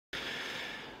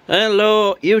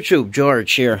Hello YouTube,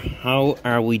 George here. How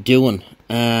are we doing?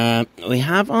 We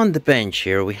have on the bench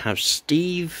here, we have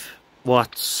Steve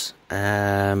Watt's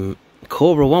Cobra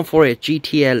 148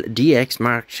 gtl-dx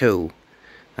Mark II.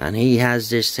 And he has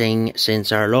this thing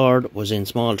since our Lord was in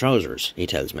small trousers, he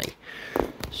tells me.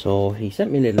 So he sent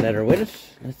me a little letter with it.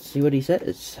 Let's see what he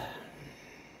says.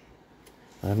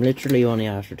 I'm literally only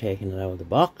after taking it out of the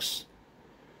box.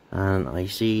 And I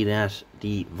see that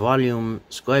the volume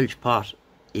squelch pot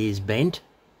is bent.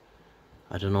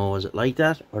 I don't know, was it like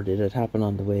that or did it happen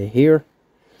on the way here?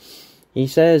 He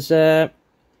says,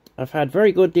 I've had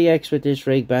very good DX with this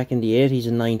rig back in the 80s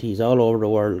and 90s all over the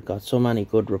world. Got so many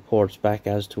good reports back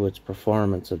as to its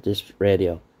performance of this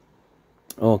radio.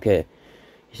 Okay.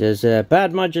 He says,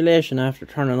 bad modulation after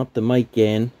turning up the mic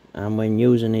gain and when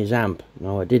using his amp.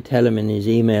 Now I did tell him in his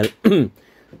email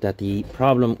that the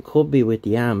problem could be with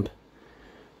the amp.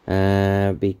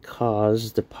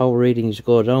 Because the power readings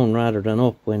go down rather than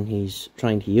up when he's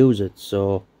trying to use it.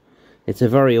 So it's a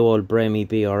very old Bremy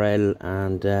BRL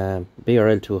and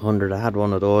BRL 200. I had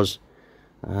one of those,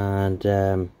 and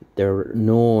they're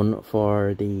known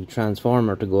for the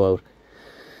transformer to go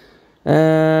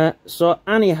out. So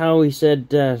anyhow, he said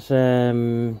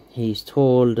that he's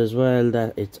told as well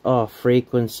that it's off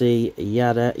frequency,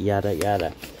 yada yada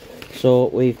yada. So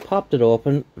we've popped it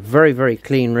open. Very, very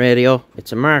clean radio.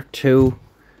 It's a Mark II.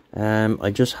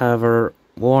 I just have her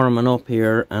warming up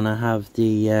here, and I have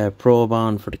the probe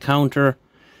on for the counter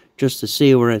just to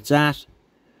see where it's at.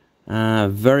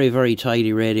 Very, very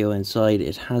tidy radio inside.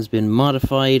 It has been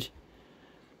modified.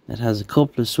 It has a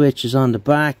couple of switches on the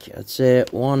back. I'd say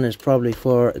one is probably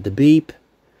for the beep.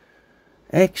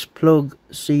 X plug,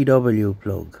 CW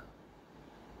plug.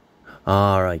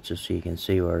 Alright, just so you can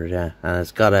see where it's at. And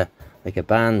it's got a like a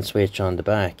band switch on the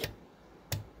back.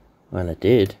 Well,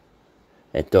 it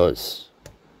does.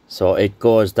 So it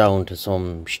goes down to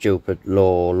some stupid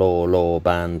low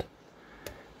band.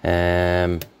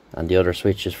 And the other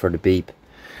switch is for the beep.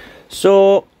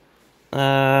 So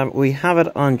we have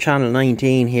it on channel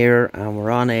 19 here, and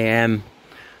we're on AM,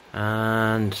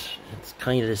 and it's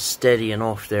kind of steady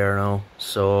enough there now.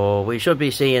 So we should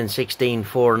be seeing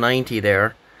 16490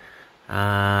 there.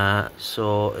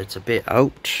 So it's a bit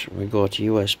out. We go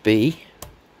to USB.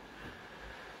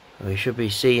 We should be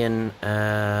seeing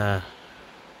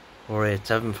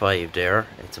 4875 there.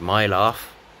 It's a mile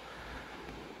off.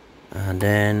 And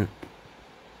then,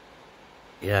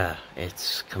 yeah,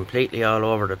 it's completely all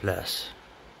over the place.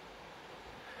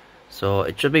 So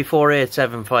it should be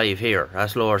 4875 here.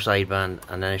 That's lower sideband.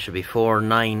 And then it should be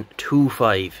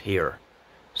 4925 here.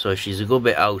 So she's a good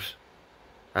bit out.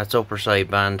 That's upper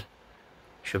sideband.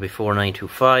 Should be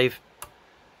 4925.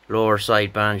 Lower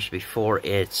sideband should be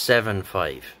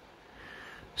 4875.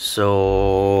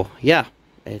 So yeah,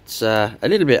 it's a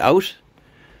little bit out,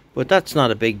 but that's not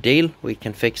a big deal. We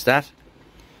can fix that,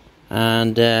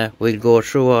 and we'll go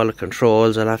through all the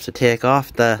controls. I'll have to take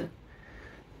off the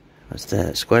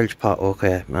squelch pot.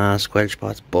 Okay, squelch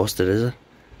pot's busted, is it?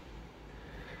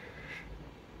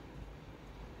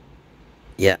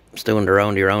 Yeah, it's doing the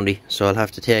roundy, so I'll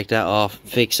have to take that off,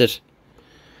 fix it.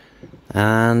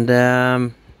 And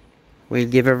we'll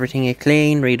give everything a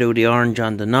clean, redo the orange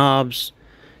on the knobs.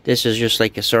 This is just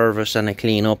like a service and a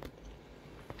clean up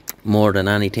more than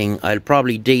anything. I'll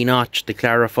probably de-notch the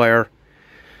clarifier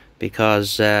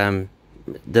because the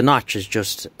notch is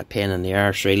just a pain in the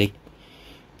arse really.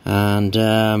 And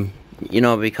you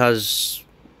know, because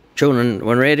tuning,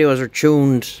 when radios are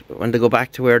tuned, when they go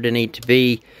back to where they need to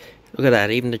be, look at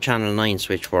that, even the channel 9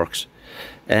 switch works.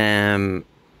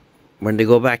 When they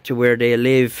go back to where they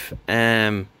live,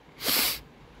 you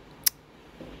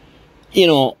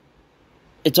know,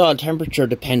 it's all temperature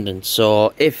dependent.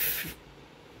 So if,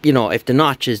 you know, if the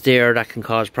notch is there, that can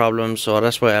cause problems. So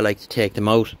that's why I like to take them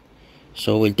out.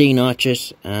 So we'll de-notch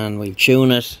it and we'll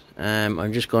tune it.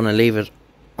 I'm just going to leave it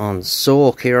on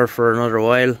soak here for another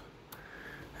while.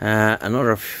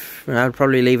 I'll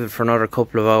probably leave it for another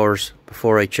couple of hours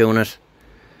before I tune it.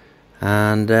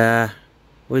 And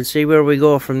we'll see where we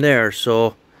go from there.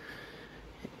 So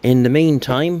in the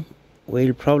meantime,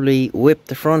 we'll probably whip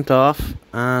the front off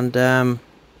and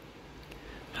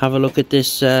have a look at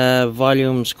this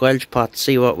volume squelch pot,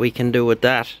 see what we can do with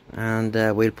that. And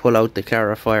we'll pull out the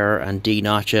clarifier and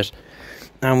de-notch it,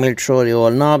 and we'll throw the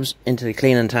old knobs into the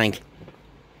cleaning tank.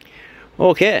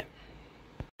 Okay,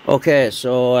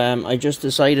 so I just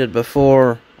decided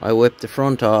before I whip the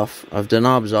front off of the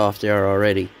knobs off there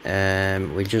already.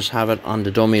 We just have it on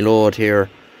the dummy load here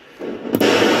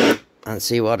and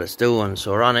see what it's doing.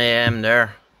 So we're on AM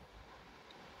there,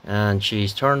 and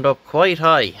she's turned up quite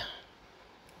high.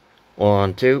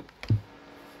 1, 2,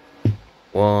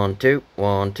 1, 2,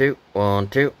 1, 2, 1,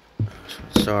 2.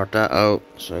 Sort that out.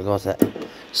 So I got that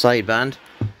sideband.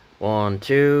 1,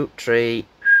 2, 3.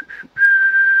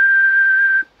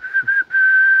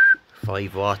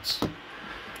 5 watts.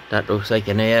 That looks like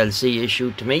an ALC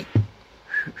issue to me.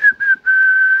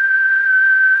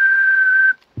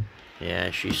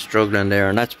 Yeah, she's struggling there,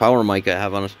 and that's power mic I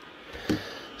have on it.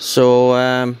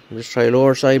 So let's try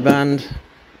lower sideband.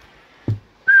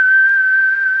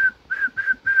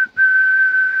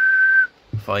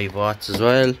 Five watts as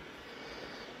well.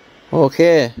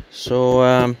 Okay,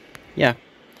 so yeah,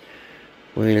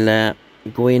 we'll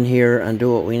go in here and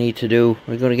do what we need to do.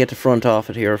 We're going to get the front off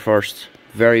it here first.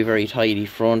 Very, very tidy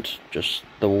front. Just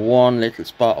the one little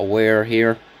spot of wear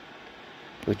here,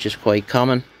 which is quite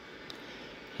common.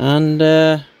 And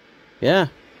yeah,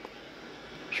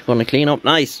 she's going to clean up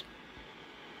nice.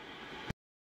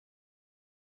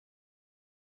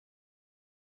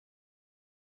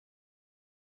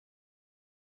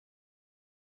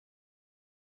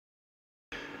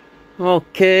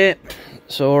 Okay,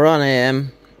 so we're on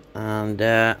AM, and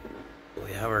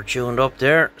we have her tuned up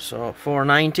there. So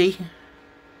 490,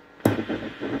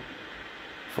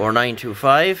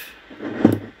 4925,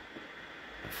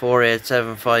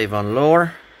 4875 on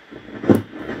lower.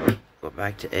 Go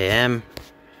back to AM.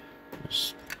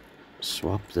 Just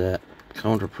swap the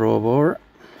counter probe over.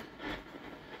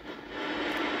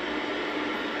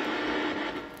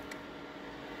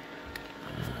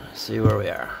 See where we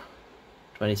are.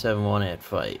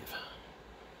 27185.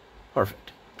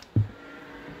 Perfect.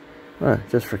 Well,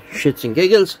 just for shits and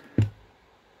giggles,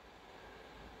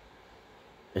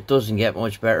 it doesn't get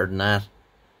much better than that.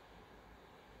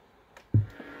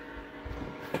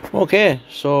 Okay,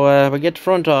 so we'll get the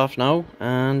front off now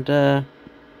and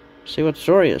see what the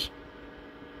story is.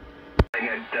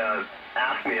 It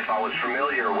asked me if I was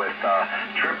familiar with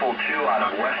 222 out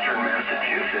of Western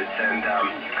Massachusetts, and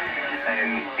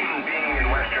being in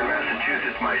Western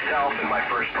Massachusetts myself, and my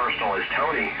first personal is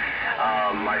Tony.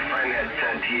 My friend had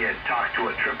said he had talked to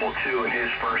a 222 and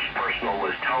his first personal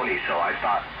was Tony, so I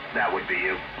thought that would be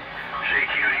you.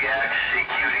 CQDX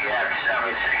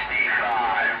 765.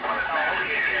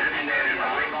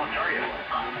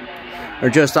 We're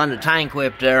just on the tank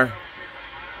whip there,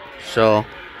 so.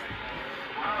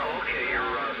 Oh, okay,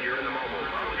 you're in the mobile.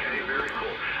 Okay, very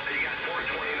cool. You got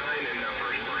 429 in the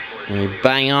first personal. We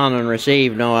bang on and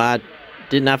receive. No, I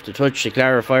didn't have to touch the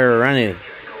clarifier or anything.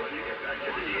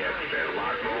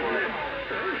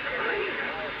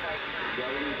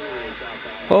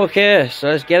 Okay, so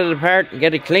let's get it apart and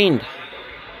get it cleaned.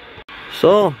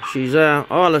 So she's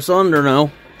all asunder now,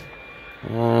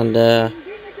 and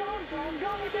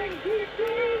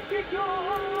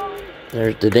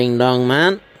there's the ding dong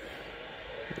man.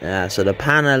 Yeah, so the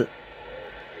panel,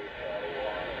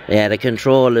 yeah, the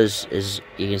control is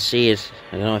you can see it.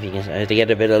 I don't know if you can. I have to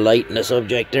get a bit of light in the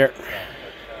subject there.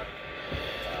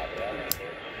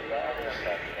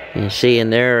 You can see in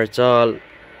there it's all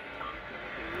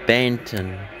bent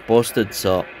and busted,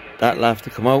 so that'll have to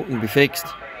come out and be fixed.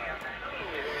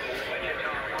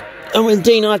 And we'll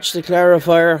de-notch the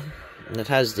clarifier. And it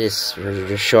has this, we're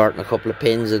just shorting a couple of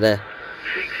pins of the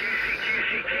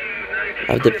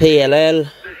PLL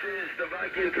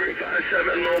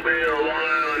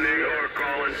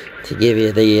to give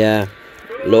you the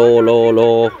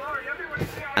low,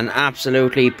 an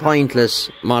absolutely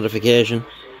pointless modification.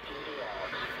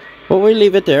 But we'll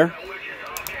leave it there.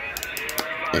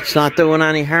 It's not doing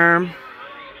any harm.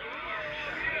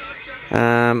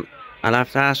 I'll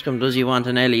have to ask him, does he want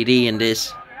an LED in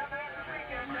this?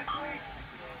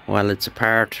 Well, it's a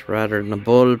part rather than a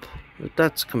bulb. But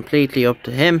that's completely up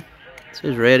to him. It's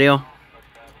his radio.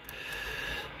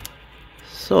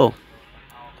 So,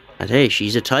 I tell you,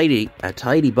 she's a tidy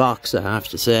box, I have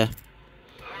to say.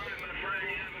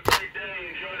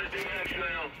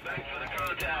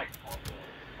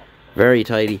 Very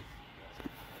tidy.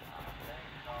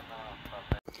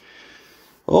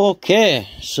 Okay,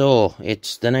 so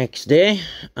it's the next day,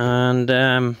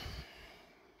 and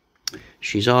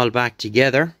she's all back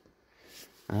together,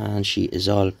 and she is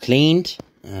all cleaned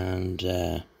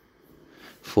and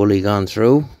fully gone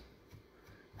through.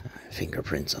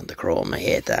 Fingerprints on the chrome, I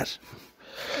hate that.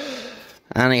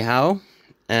 Anyhow,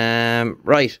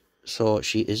 right, so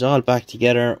she is all back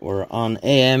together. We're on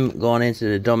AM, going into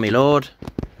the dummy load.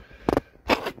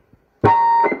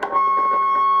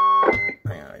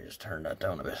 Turn that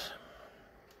down a bit.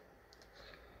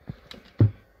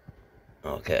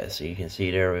 Okay, so you can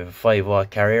see there we have a 5 watt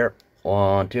carrier.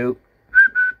 1, 2.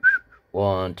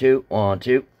 1, 2, 1,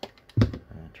 2.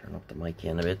 Turn up the mic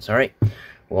in a bit, sorry.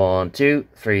 1, 2,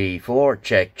 3, 4.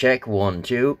 Check, check. 1,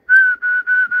 2.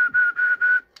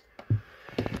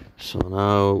 So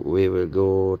now we will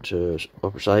go to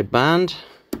upper side band.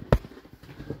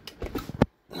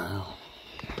 Now.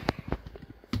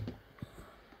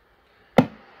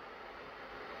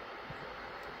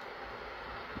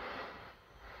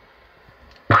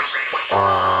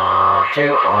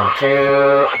 One,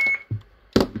 two.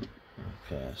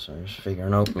 Okay, so I'm just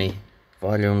figuring out me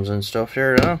volumes and stuff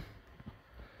here now.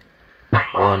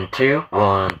 1, 2,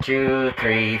 1, 2,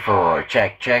 3, 4.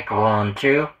 Check, check. 1,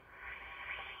 2.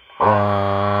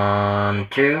 1,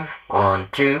 2, 1,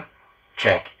 2.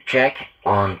 Check, check.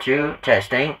 1, 2.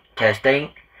 Testing, testing,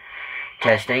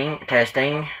 testing,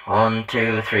 testing. 1,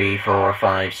 2, 3, 4,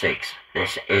 5, 6.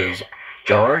 This is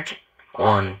George.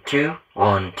 1, 2,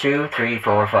 1, 2, 3,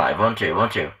 4, 5. 1, 2, 1,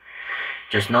 2.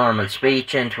 Just normal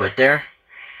speech into it there.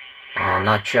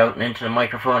 Not shouting into the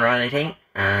microphone or anything.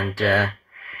 And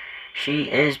she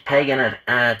is pegging it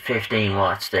at 15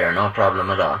 watts there. No problem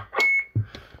at all.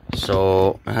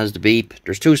 So it has the beep.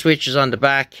 There's two switches on the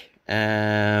back.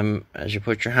 As you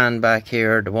put your hand back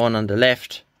here, the one on the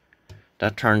left,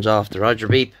 that turns off the Roger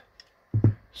beep.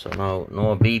 So now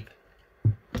no beep.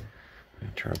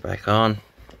 Turn it back on.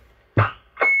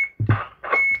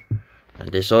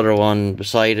 And this other one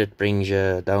beside it brings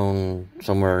you down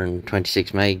somewhere in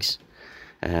 26 megs.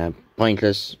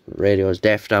 Pointless. Radio is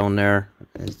deaf down there.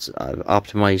 It's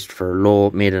optimized for low,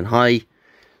 mid and high,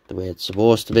 the way it's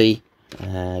supposed to be.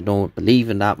 Don't believe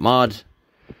in that mod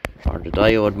or the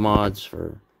diode mods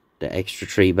for the extra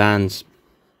 3 bands.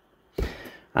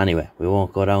 Anyway, we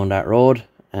won't go down that road.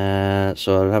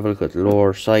 So I'll have a look at the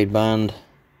lower side band.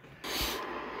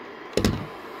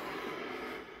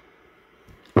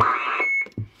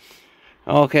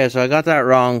 Okay, so I got that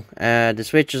wrong. The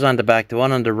switch is on the back. The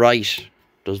one on the right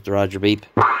does the Roger beep.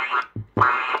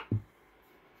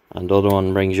 And the other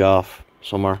one brings you off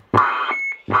somewhere.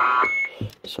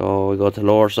 So we go to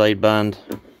lower side band.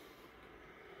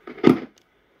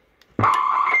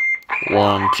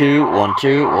 1, 2, 1,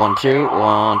 2, 1, 2,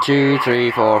 1, 2,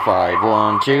 3, 4, 5.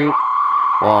 1, 2,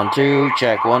 1, 2,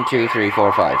 check. 1, 2, 3,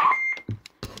 4, 5.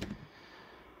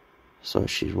 So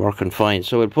she's working fine.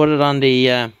 So we'll put it on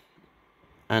the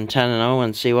antenna now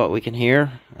and see what we can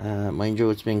hear. Mind you,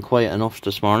 it's been quiet enough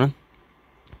this morning.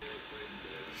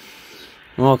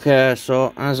 Okay,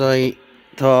 so as I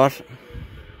thought,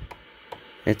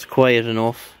 it's quiet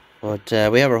enough, but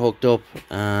we have her hooked up,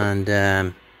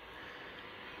 and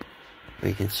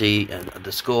we can see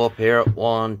the scope here.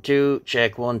 1, 2,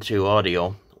 check. 1, 2,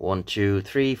 audio. 1, 2,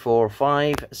 3, 4,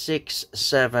 5, 6,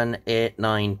 7, 8,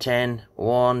 9, 10.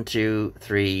 1, 2,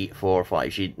 3, 4,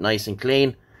 5. She's nice and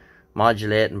clean.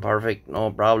 Modulating perfect,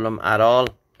 no problem at all.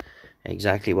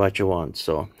 Exactly what you want.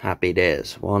 So happy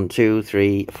days. 1, 2,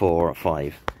 3, 4,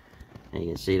 5. And you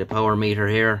can see the power meter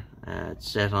here.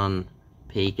 It's set on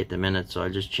peak at the minute, so I'll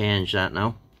just change that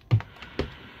now.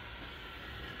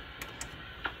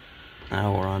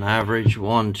 Now we're on average.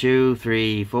 1, 2,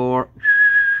 3, 4.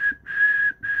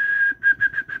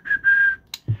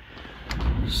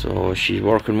 So she's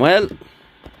working well,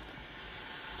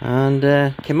 and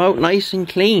came out nice and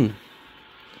clean.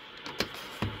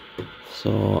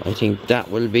 So I think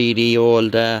that will be the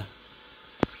old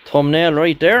thumbnail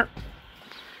right there.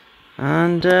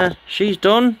 And she's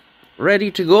done, ready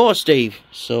to go, Steve.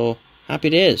 So happy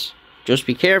days. Just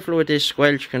be careful with this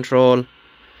squelch control,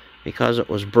 because it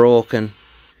was broken.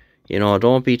 You know,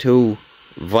 don't be too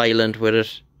violent with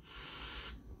it.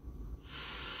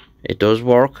 It does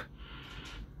work.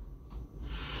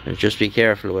 And just be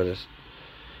careful with it.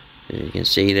 You can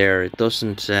see there, it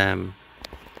doesn't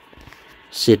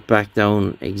sit back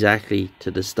down exactly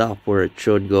to the stop where it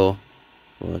should go.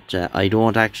 But I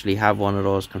don't actually have one of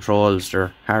those controls.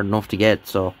 They're hard enough to get,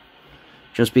 so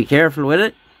just be careful with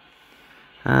it.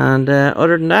 And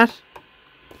other than that,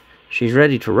 she's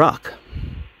ready to rock.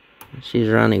 She's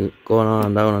running, going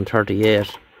on down on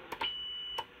 38.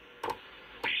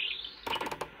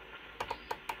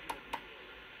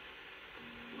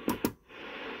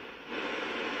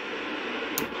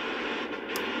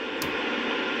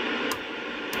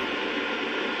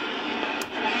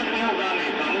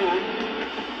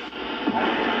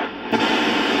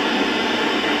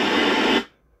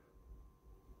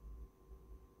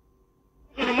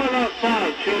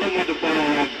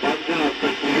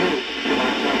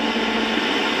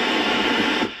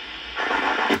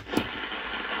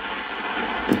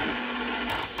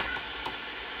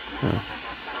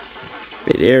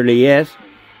 Bit early yet.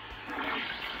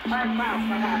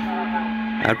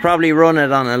 I'll probably run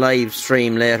it on a live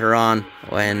stream later on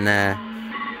when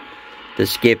the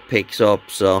skip picks up.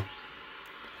 So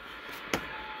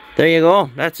There you go.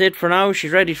 That's it for now.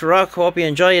 She's ready to rock. Hope you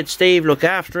enjoy it, Steve. Look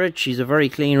after it. She's a very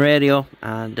clean radio.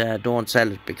 And don't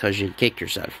sell it because you'll kick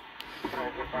yourself.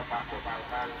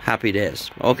 Happy days.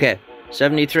 Okay.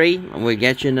 73. And we'll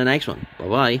get you in the next one.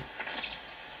 Bye-bye.